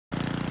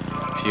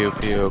Pew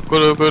pew.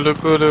 Gulu gulu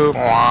gulu.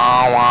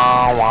 Wow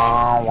wow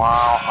wow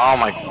wow. Oh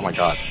my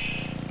god.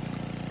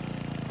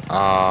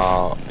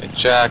 Oh,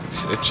 eject,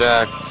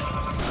 eject.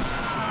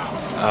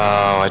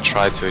 Oh, I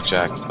tried to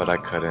eject, but I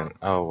couldn't.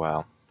 Oh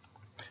well.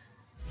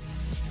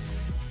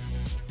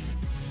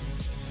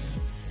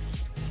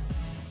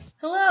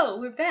 Hello,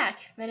 we're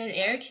back. Menna and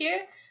Eric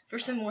here for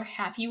some more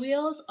Happy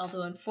Wheels,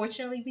 although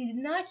unfortunately we did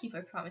not keep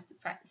our promise to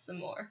practice some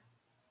more.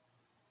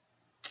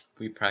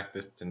 We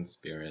practiced in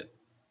spirit.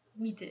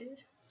 We did.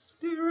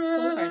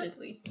 Spirit.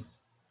 Wholeheartedly.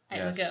 I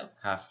Yes, will go.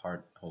 half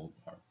heart, whole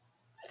heart.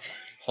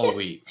 Whole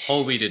wheat.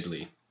 Whole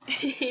wheatedly.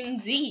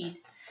 Indeed.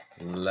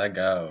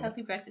 Lego.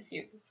 Healthy breakfast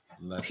cereals.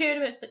 Let's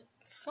Lego,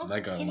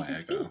 Lego my ego.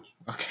 speak.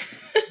 Okay.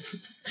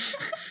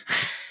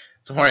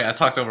 Don't worry, I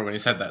talked over when he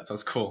said that, so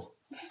it's cool.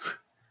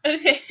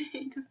 Okay.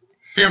 Just...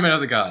 Pyramid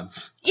of the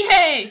Gods.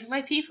 Yay!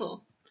 My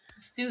people.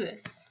 Let's do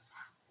this.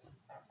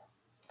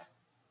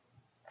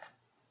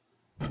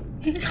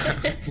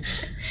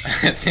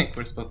 I think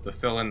we're supposed to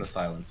fill in the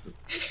silence with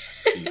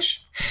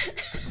speech.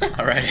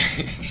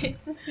 Alrighty.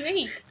 It's a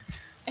snake.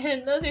 And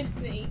another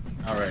snake.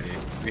 Alrighty.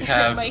 We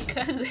have... my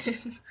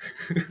cousin.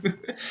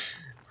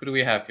 Who do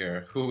we have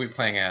here? Who are we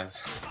playing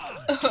as?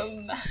 Oh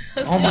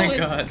my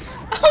god.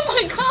 Oh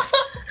my god!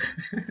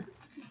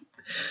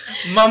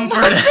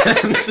 Mumford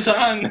and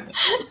Son!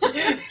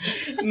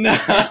 No!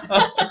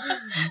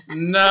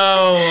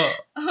 No!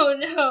 Oh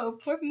no,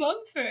 poor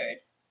Mumford.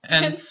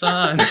 And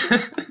Son!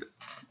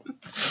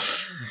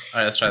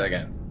 Alright, let's try that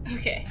again.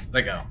 Okay.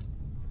 Let go.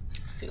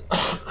 Let's do it.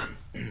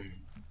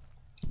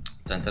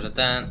 Dun dun dun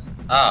dun.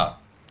 Ah!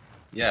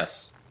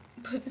 Yes.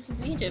 But this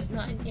is Egypt,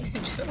 not Indiana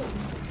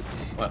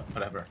Jones.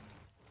 Whatever.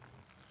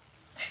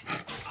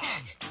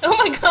 Oh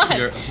my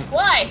god!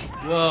 Why?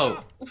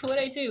 Whoa! What'd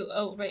I do?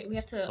 Oh, right, we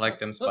have to... I like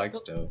them spikes,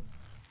 Joe.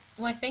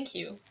 Why, thank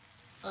you.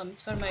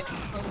 It's part of my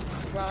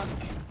home rock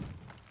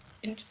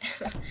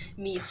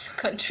meets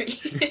country.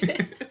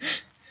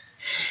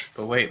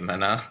 But wait,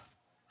 Menna.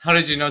 How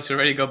did you know to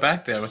already go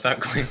back there without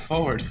going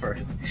forward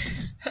first?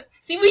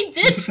 See, we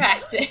did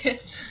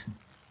practice!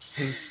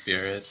 In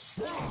spirit.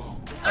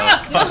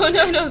 Ah! Oh,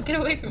 No, get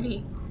away from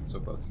me. So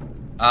close.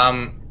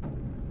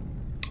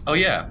 Oh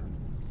yeah.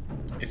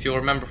 If you'll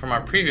remember from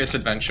our previous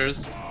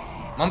adventures,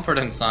 Mumford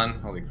and Son,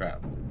 holy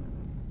crap.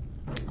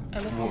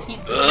 I must heat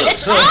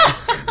bitch.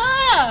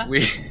 Ah!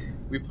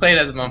 We played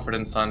as Mumford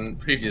and Son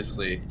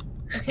previously.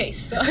 Okay,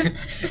 son.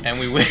 And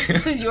we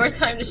this is your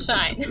time to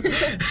shine.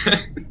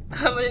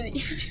 I'm gonna need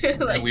you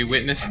to and we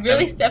witnessed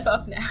really them, step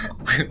up now.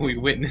 we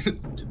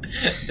witnessed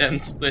them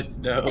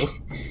split dough.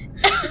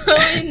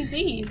 Oh,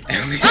 indeed.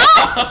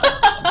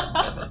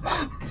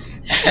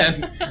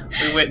 And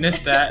we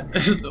witnessed that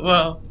as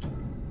well.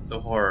 The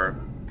horror.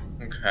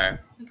 Okay.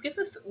 Let's give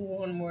this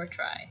one more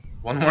try.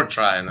 One more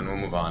try and then we'll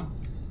move on.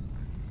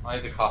 I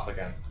need to cough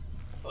again.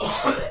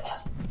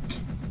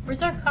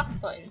 Where's our cough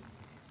button?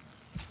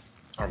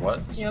 Or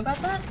what? Did you know about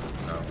that?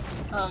 No.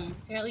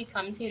 Apparently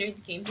commentators,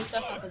 games and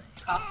stuff have a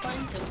cough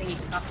button, so if they need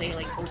to cough, they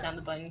like hold down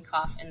the button,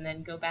 cough, and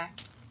then go back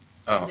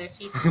to their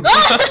speech. Son!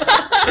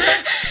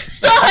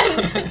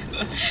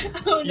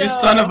 Oh no. You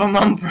son of a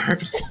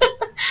Mumford!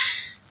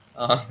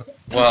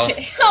 Well.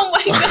 Okay. Oh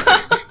my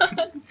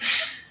god!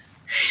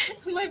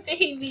 My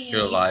baby!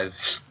 Here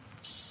lies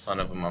son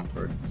of a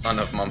Mumford. Son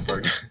of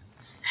Mumford.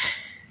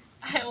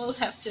 I will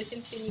have to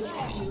continue with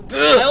you.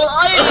 I will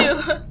honor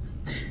you!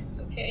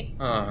 Okay.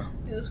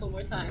 Let's do this one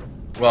more time.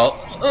 Well,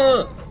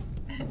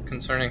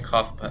 concerning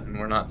cough button,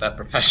 we're not that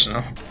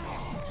professional.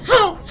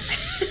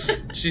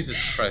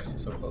 Jesus Christ,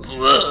 he's so close.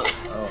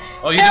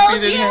 Oh, you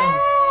defeated him!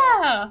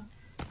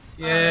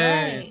 Yay!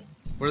 Right.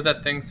 What did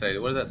that thing say?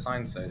 What did that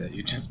sign say that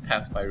you just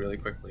passed by really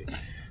quickly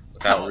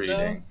without reading?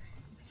 Know.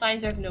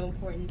 Signs are of no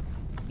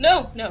importance.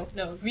 No.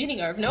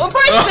 Reading are of no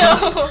importance.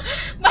 No,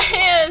 my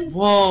hands.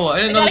 Whoa! I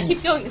didn't know. I gotta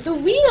keep going. The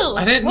wheels.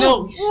 I didn't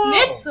know.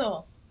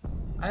 Schnitzel.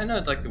 I didn't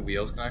know like the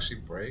wheels can actually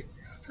break.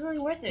 This is totally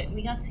worth it.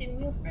 We got to see the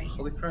wheels break.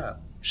 Holy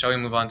crap! Shall we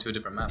move on to a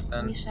different map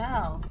then? We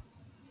shall.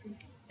 This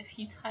is a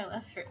futile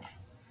effort.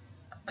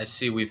 I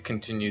see we've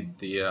continued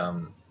the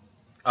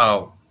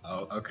Oh,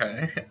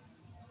 okay.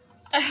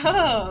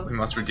 Oh. We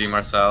must redeem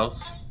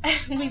ourselves.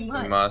 We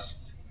must. We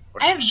must.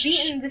 I have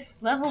beaten this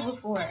level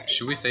before.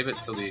 Should we save it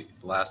till the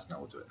last? No,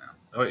 we'll do it now.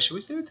 Oh wait, should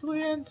we save it till the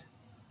end?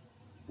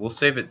 We'll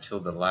save it till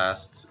the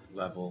last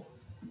level.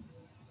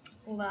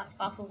 Last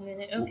possible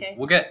minute. Okay.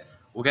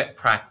 We'll get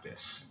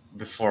practice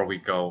before we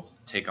go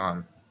take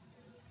on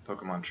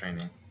Pokemon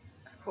training.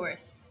 Of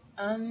course.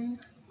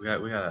 We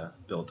gotta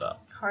build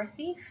up. Car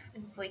thief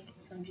is like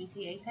some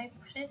GTA type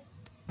shit.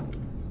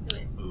 Let's do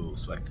it. Ooh,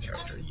 select the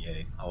character.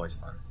 Yay! Always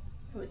fun.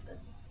 Who is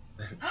this?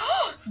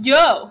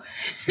 Yo!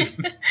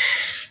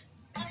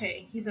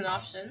 Okay, he's an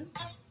option.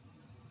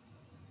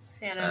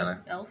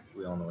 Santa elves.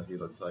 We all know what he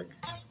looks like.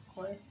 Of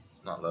course.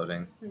 It's not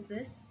loading. Who's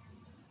this?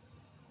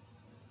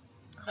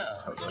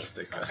 Pogo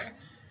sticker.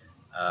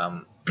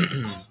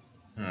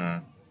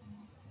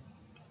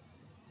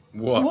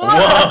 Whoa!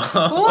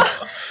 Whoa!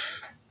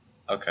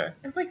 Okay.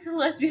 It's like the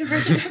lesbian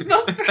version of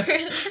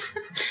Mumford.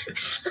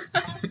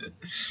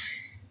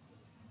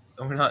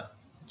 we're not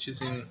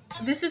choosing.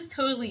 This is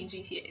totally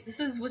GTA. This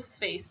is what's his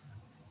face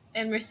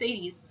and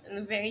Mercedes in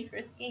the very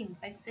first game,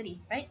 Vice City,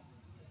 right?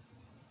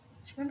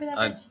 Do you remember that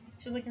bitch?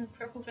 She was like in a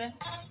purple dress.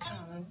 I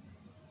don't know.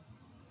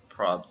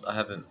 Probs. I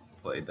haven't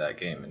played that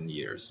game in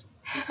years.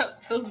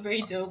 Feels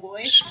very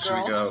doughboy.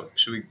 Should we go?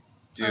 Should we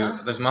do?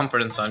 There's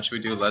Mumford and Son. Should we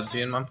do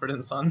lesbian Mumford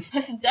and Son?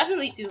 Let's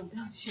definitely do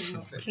lesbian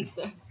Mumford and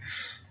Son.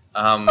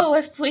 Oh,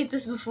 I've played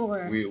this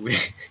before. We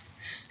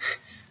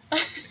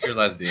if you're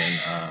lesbian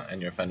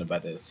and you're offended by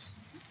this,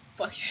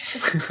 fuck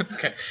yourself.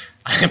 Okay,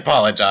 I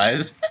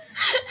apologize.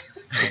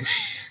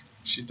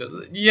 She does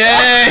it.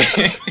 Yay!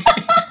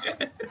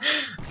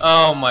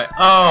 Oh my!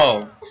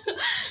 Oh!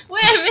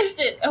 Wait, I missed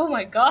it. Oh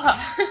my god.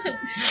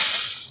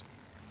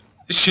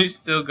 She's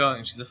still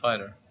going. She's a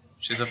fighter.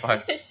 She's a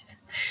fighter.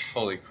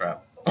 Holy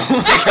crap! Oh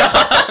my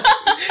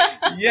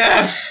god!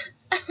 Yes!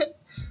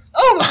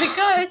 Oh my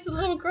god! It's a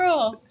little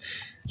girl.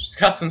 She's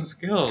got some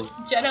skills.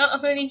 Jenna,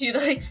 I'm gonna need you to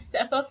like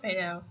step up right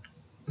now.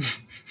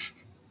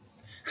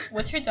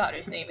 What's her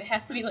daughter's name? It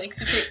has to be like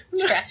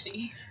super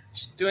trashy.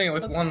 She's doing it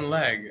with one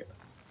leg.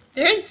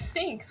 They're in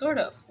sync, sort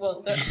of.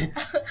 Well, they're...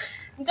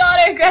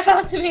 Daughter, grab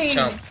onto me!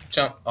 Jump,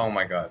 jump. Oh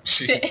my god.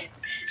 She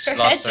her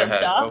lost her head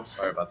head. jumped off. Oh,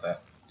 sorry about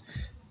that.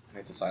 I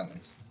need to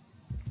silence.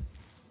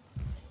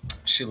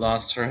 She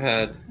lost her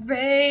head.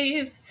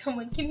 Rave,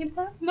 someone give me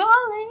that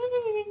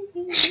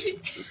Molly!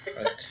 Jesus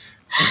Christ.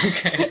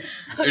 Okay.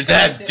 You're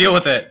dead. Deal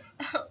with it.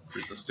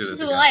 Let's do this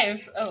She's again.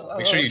 alive. Oh,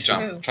 Make sure you true.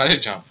 jump. Try to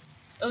jump.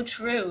 Oh,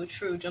 true.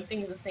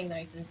 Jumping is a thing that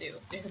I can do.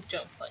 There's a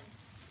jump button.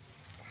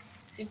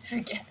 I seem to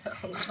forget that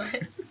a lot.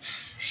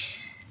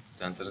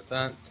 Dun dun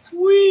dun.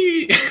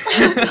 Whee!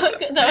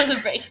 That was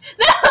a break.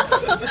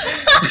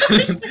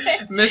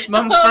 No! Miss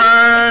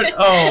Mumford!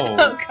 Oh.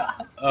 Oh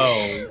god.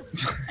 Oh.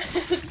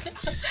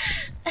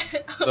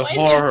 The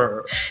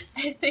horror.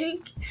 I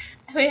think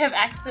I may have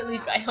accidentally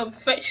dry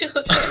humped my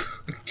children.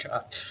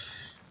 God.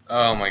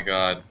 Oh my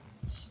god.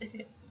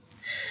 Shit.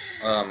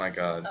 Oh my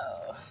god.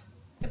 Oh.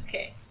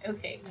 Okay.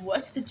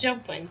 What's the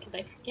jump button? Because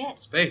I forget.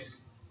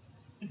 Space.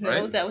 No,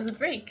 Right? that was a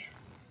break.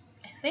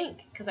 I think,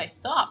 because I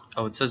stopped.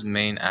 Oh, it says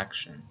main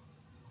action.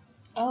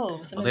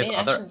 Oh, so Oh, the they have main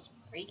other- action's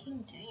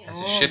breaking? Damn. It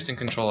says shift and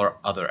control are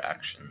other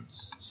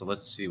actions. So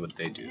let's see what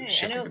they do. Okay,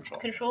 Shift I know and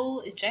control.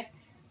 Control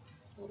ejects.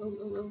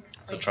 Ooh.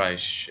 So Wait. try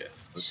shift.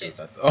 Let's see Shift.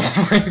 what that's.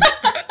 Oh my god.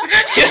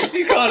 Yes,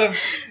 you got him.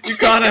 You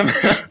got him.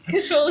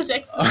 Control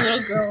ejects the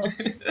little girl.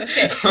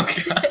 Okay. Oh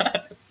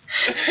god.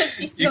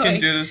 Keep You can going.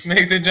 do this.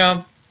 Make the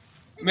jump.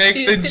 Make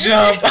Dude. the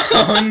jump.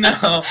 Oh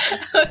no.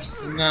 Oh,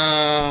 shit.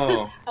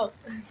 No.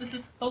 This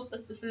is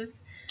hopeless. This is.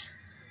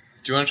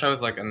 Do you want to try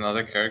with like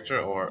another character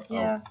or?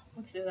 Yeah,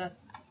 let's do that.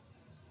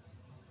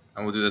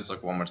 And we'll do this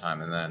like one more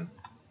time and then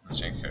let's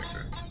change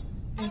character.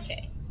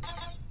 Okay.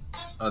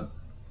 Uh,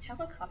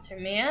 Helicopter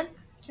man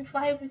can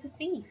fly over the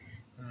thief.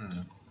 Do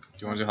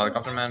you want to do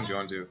helicopter man? Or do you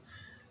want to do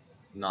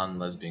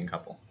non-lesbian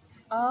couple?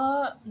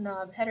 No,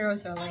 the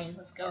heteros are lame.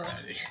 Let's go.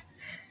 Alrighty.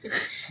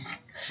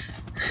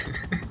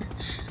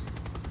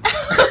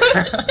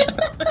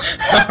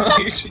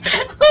 Holy shit.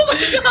 Oh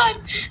my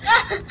god!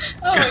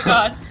 Oh my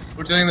god!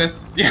 We're doing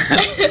this. Yeah.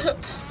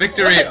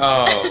 Victory.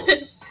 Oh.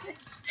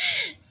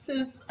 This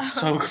is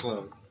So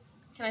close.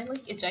 Can I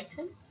like eject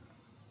him?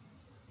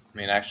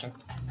 Main action.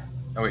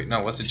 Oh wait,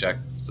 no. What's eject?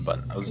 It's a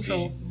button. Oh, Z.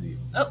 Control. Z.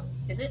 Oh,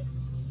 is it?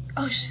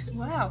 Oh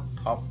wow!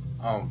 Pop.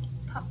 Oh.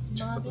 Pop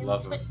For the the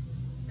love of.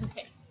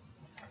 Okay.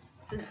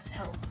 So this is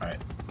help. Alright.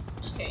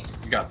 Okay.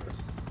 You got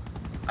this.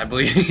 I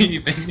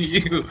believe in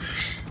you.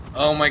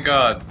 Oh my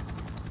god.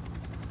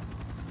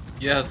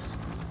 Yes.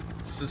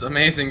 This is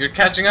amazing. You're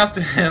catching up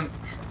to him.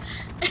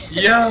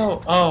 Yo.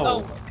 Oh Oh.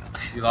 my god.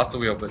 You lost the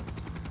wheel, but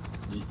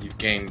you've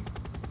gained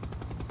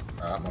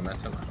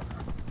momentum. I don't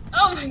know.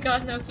 Oh my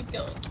god, no, keep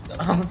going. Keep going.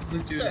 Oh, this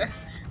is a dude. Sir.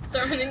 Sir,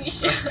 I'm gonna need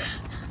you.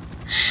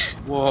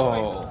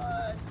 Whoa.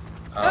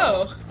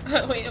 Oh.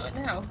 Wait, what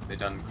now? They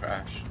done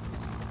crash.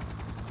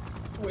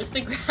 Where's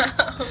the ground?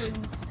 I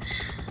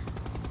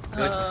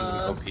feel like this is an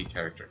OP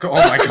character. Oh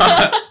my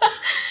god.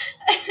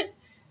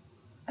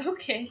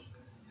 Okay.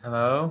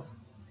 Hello?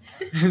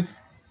 Is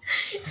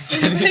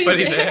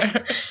anybody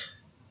there?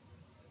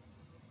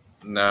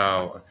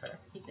 No. Okay.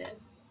 He did.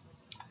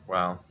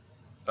 Wow.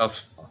 That was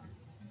fun.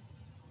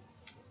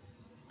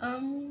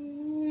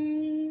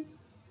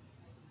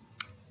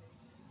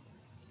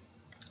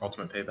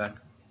 Ultimate payback?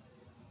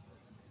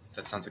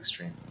 That sounds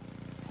extreme.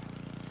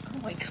 Oh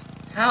my god.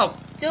 Help!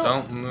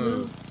 Don't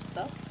move.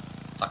 Sucks.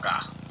 Sucker.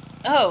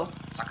 Oh.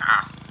 Sucker.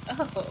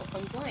 Oh,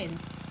 I'm blind.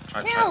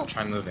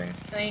 Try moving.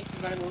 Can I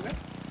run him over?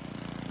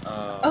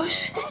 Oh. Oh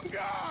shit. Oh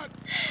god!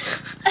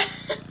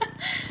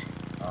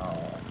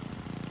 Oh.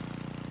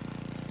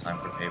 It's time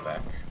for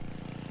payback.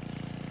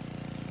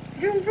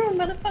 Vroom vroom,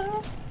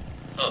 motherfucker.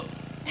 Oh.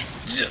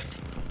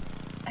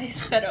 I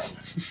sped up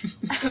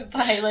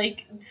by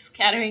like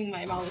scattering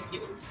my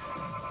molecules.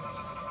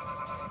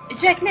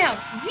 Eject now!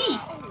 Z!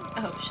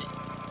 Oh shit.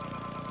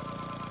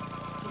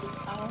 Is it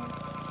power?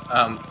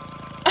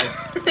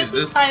 Is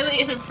this? highly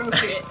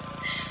inappropriate.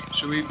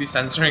 Should we be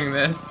censoring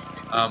this?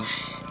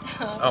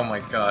 Oh my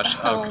gosh.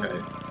 Oh. Okay.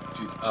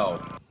 Jeez. Oh.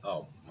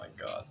 Oh my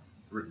god.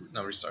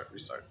 No, restart.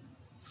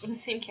 The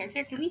same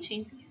character? Can we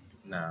change the character?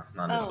 No,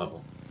 not on this Oh.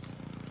 level.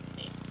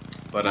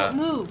 But Don't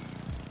move.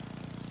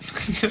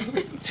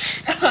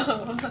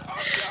 Oh.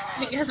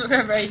 I guess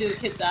wherever I do, the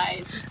kid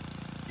dies.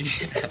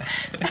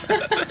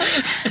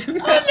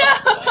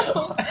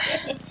 Oh no!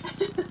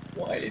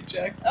 Why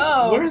eject?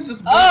 Oh. Where's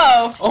this?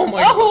 Oh. Oh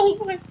my Oh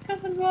my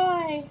god!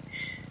 Why?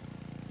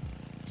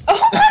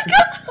 Oh my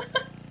god!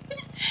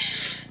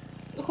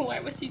 Why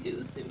must you do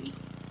this to me?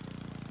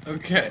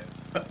 Okay.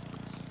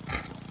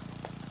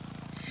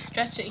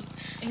 Stretching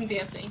and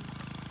dancing.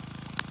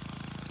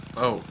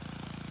 Oh.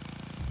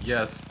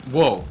 Yes.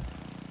 Whoa.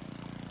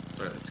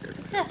 Sorry, that scared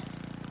me. Success.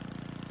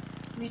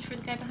 Reach for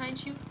the guy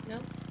behind you? No.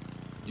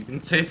 You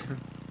can save him.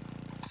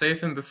 Save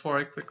him before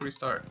I click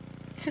restart.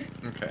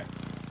 Okay.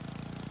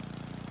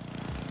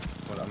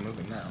 But I'm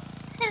moving now.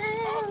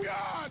 Oh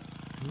God!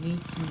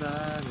 Need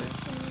somebody.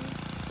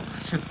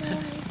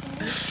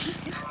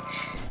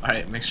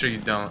 Alright, make sure you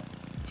don't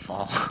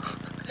fall.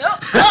 No!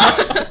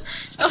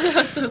 Oh, that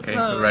was so Okay,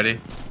 close. we're ready.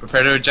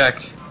 Prepare to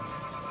eject.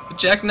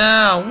 Eject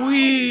now!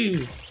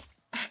 Whee!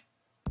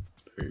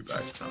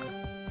 Payback time.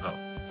 Oh,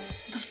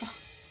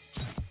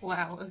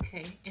 Wow,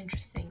 okay,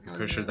 interesting. I'm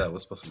pretty sure that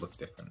was supposed to look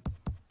different.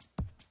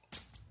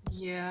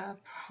 Yeah,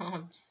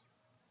 prompts.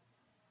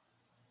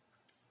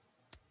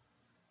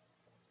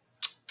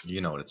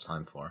 You know what it's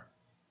time for.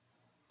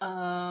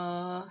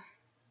 I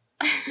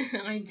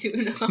do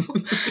know.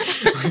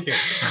 Okay,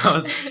 I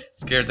was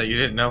scared that you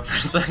didn't know for a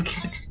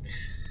second.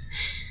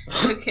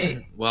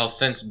 Okay. Well,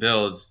 since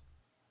Bill is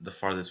the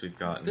farthest we've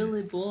gotten.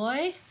 Billy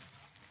boy?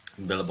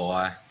 Billy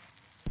boy.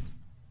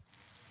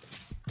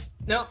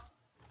 Nope.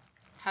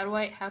 How do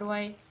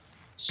I?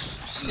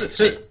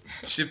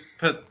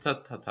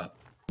 Ship-ta-ta-ta-ta.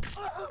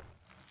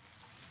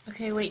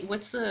 Okay, wait,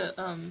 what's the,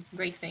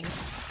 break thing?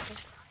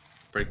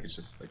 Break is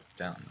just like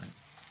down, right?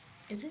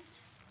 Is it?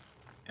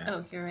 Yeah.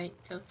 Oh, you're right,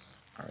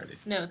 totes. Alrighty.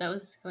 No, that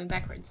was going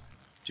backwards.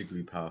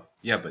 Jigglypuff.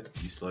 Yeah, but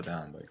you slow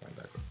down by going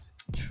backwards.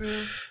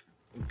 True.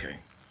 Okay,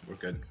 we're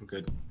good. We're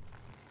good.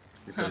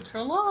 We're Not good.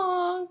 for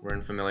long. We're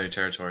in familiar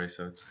territory,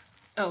 so it's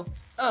Oh.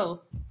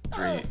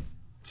 3,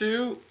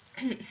 2.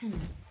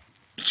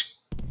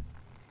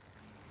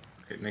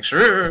 Okay, make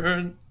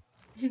sure.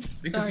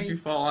 Because Sorry. if you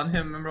fall on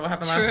him, remember what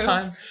happened True. last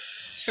time?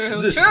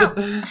 True.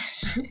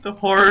 The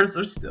horrors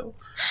are still.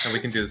 And we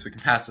can do this. We can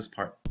pass this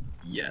part.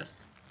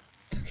 Yes.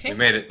 Okay. We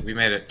made it. We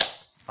made it.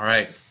 All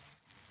right.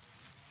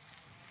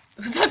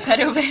 Was that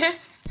Pedo Bear?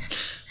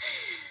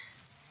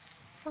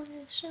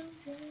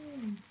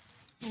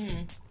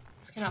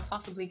 This cannot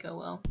possibly go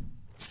well.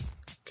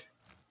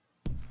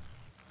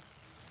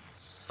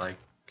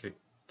 Psychic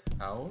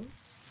powers.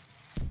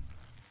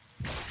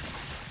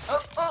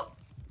 Oh!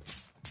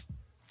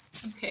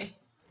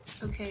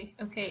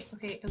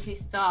 Okay,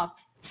 stop.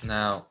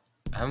 Now,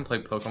 I haven't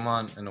played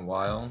Pokemon in a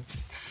while.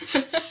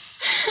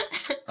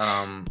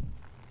 How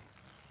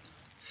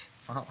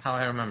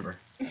I remember.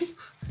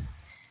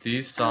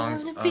 These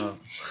songs. Help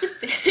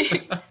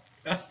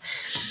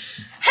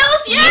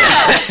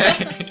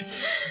yeah!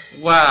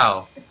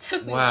 Wow. It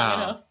took me Wow.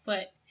 long enough,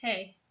 but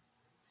hey.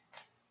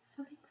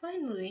 Okay,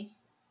 finally.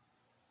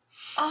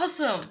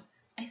 Awesome!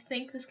 I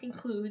think this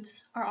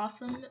concludes our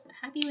awesome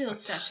Happy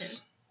Wheels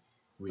session.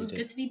 It was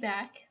good to be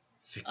back.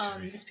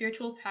 Victory. The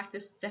spiritual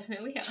practice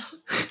definitely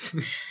helped.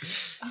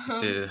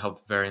 It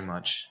helped very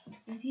much.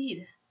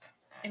 Indeed.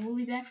 And we'll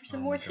be back for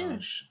some Oh more my soon.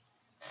 gosh.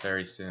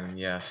 Very soon,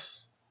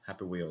 yes.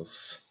 Happy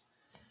Wheels.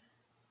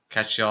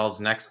 Catch y'all's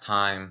next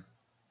time.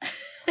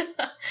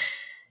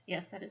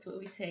 Yes, that is what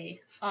we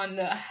say on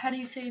the, how do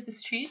you say, the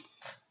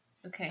streets?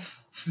 Okay,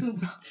 let's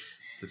move on.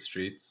 The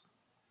streets.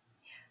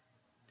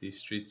 These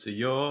streets are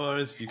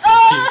yours. You can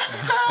keep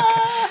them.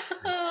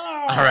 Okay.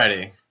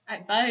 Alrighty.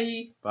 Alright,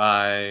 bye.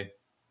 Bye.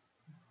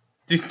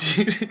 Get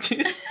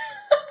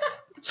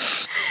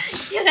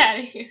out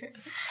of here.